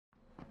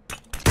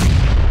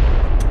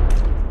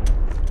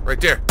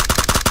Right there.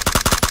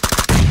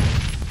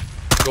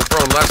 Go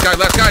prone. Last guy,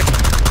 last guy.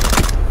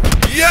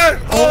 Yeah!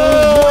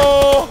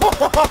 Oh!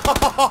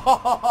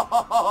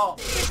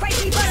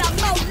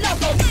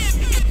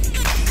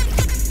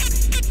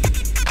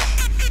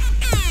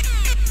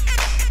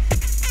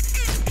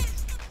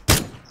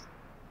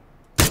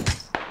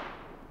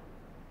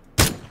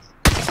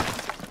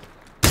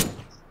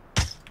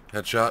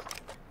 Headshot.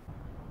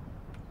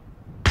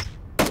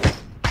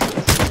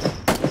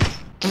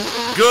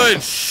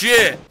 Good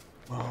shit!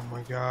 Oh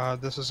my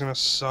god, this is gonna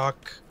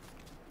suck.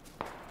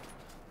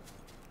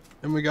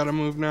 And we gotta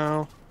move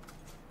now.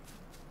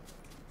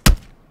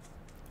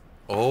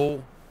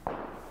 Oh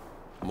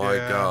my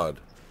god.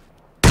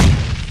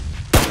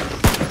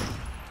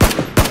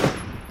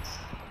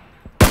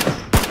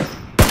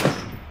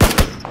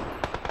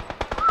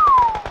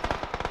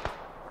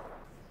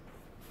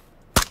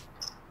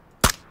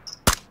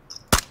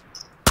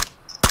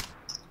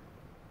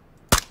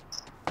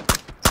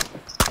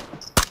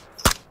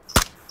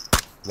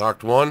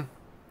 Knocked one.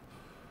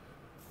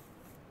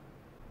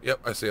 Yep,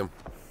 I see him.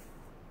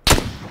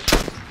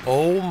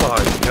 Oh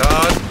my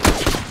god.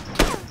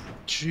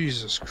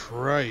 Jesus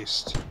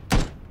Christ.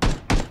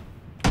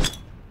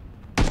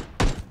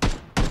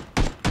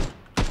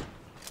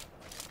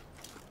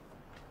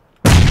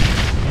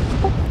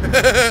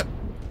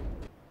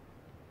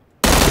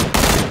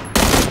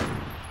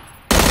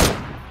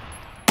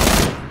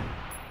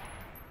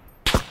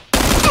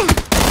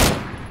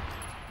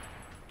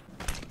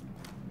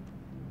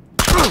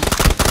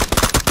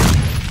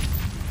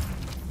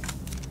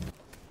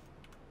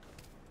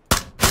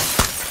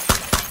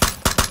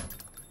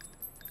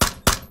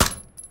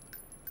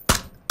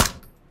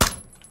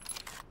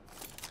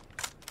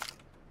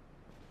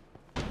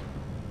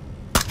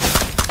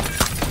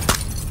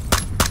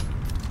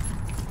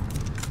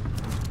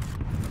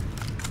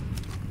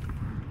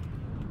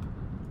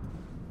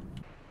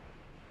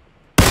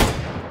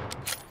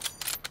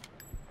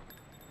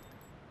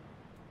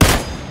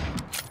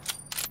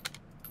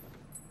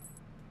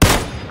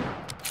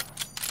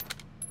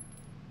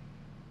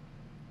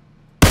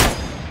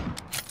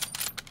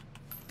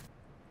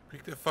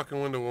 Peek that fucking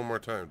window one more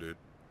time, dude.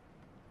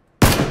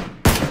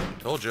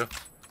 Told you,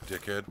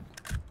 dickhead.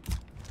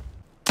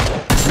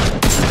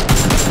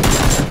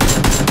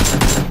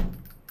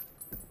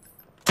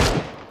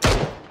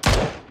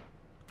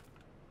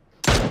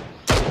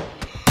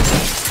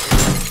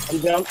 I'm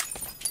down.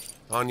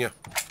 On ya.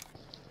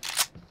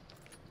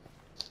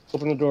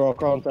 Open the door, I'll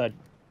crawl inside.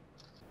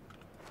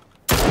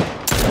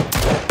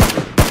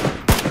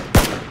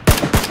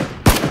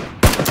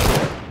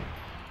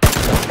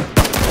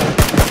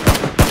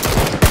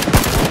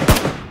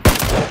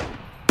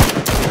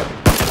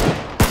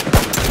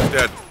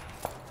 Dead.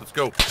 Let's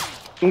go.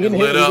 I'm getting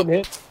hit, I'm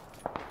getting hit.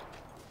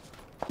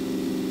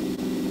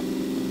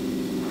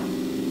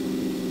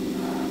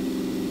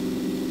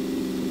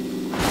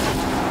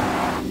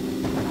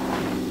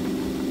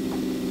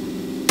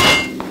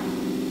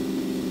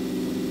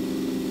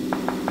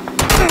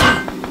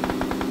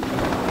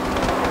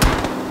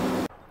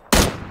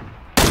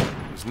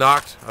 He's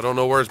knocked. I don't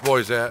know where his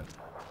boy's at.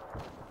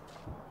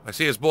 I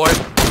see his boy.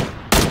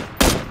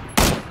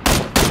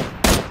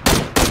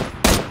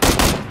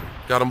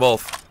 Got them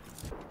both.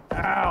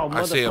 Ow,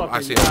 I see him.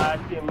 I see him. I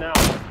see him now.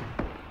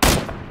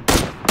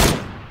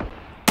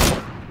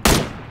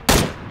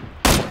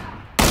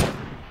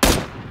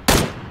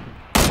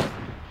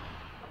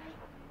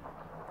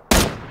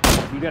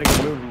 You gotta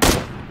get moving.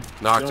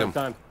 Knocked him.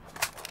 Time.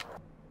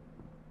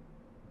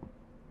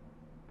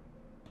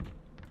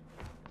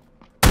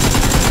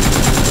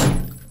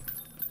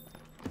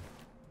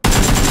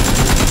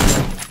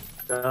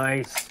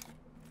 Nice.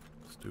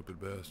 Stupid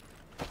bastard.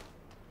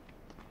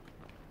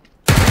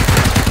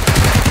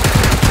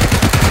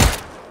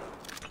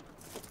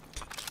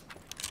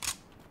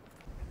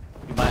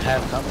 You might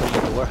have company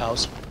in the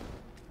warehouse.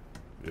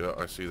 Yeah,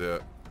 I see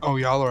that. Oh,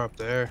 y'all are up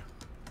there.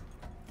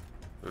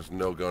 There's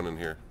no gun in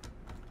here.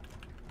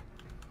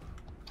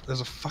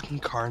 There's a fucking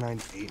car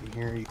 98 in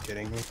here. Are you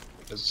kidding me?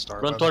 There's a star.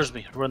 Run towards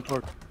me. Run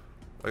toward.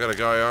 I got a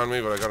guy on me,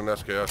 but I got an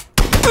SKS.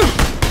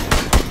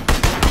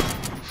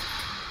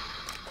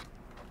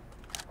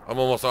 I'm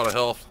almost out of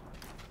health.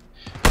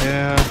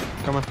 Yeah,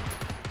 coming.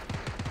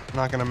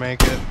 Not gonna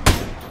make it.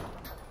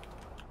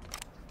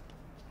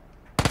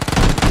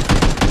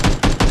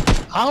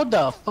 How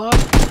the fuck?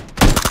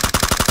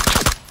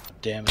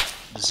 Damn it.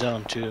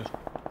 Zone 2.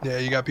 Yeah,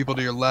 you got people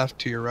to your left,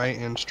 to your right,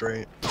 and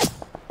straight.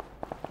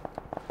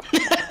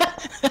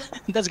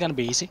 That's gonna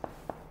be easy.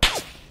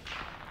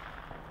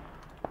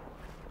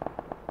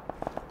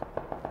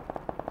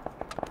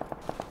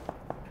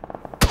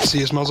 See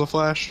his muzzle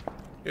flash?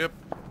 Yep.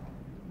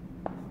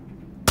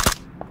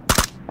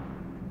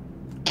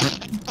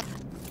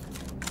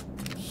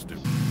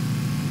 Stupid.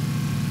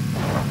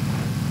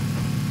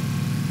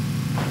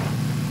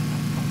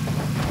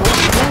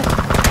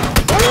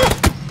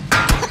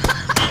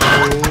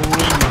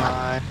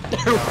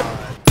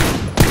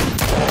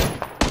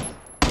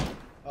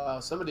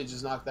 Somebody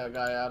just knocked that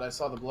guy out. I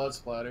saw the blood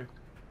splatter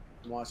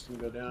and watched him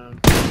go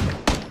down.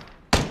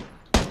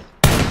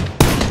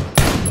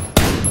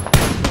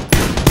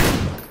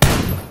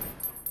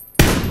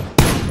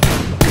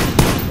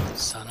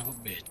 a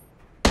bitch.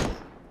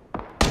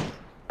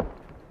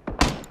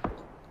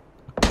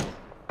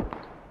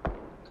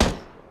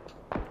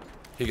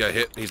 He got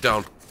hit. He's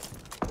down.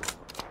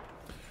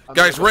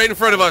 Guys, right in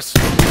front of us.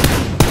 He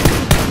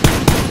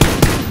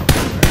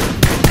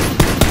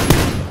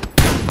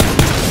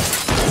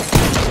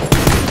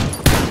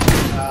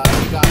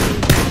got me.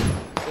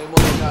 Same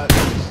one that got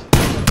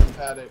fucking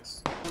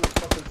paddocks. I'm gonna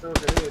fucking throw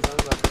grenades. I'm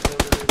about to throw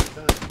grenades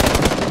at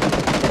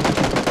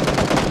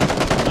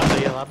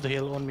Up the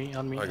hill, on me,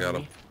 I got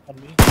him. On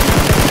me.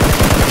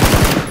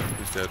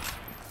 He's dead.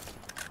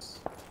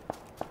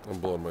 I'm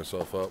blowing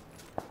myself up.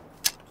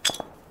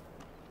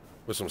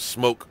 With some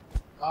smoke.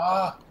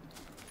 Ah!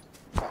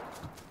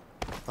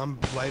 I'm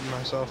lighting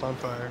myself on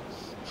fire.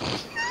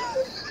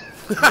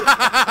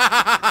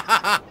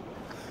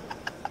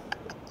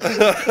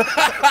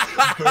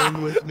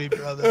 Burn with me,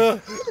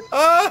 brother.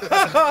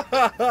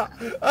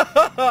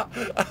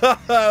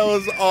 That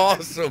was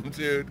awesome,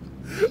 dude.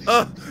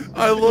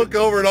 I look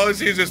over and all I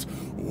see is just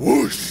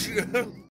whoosh.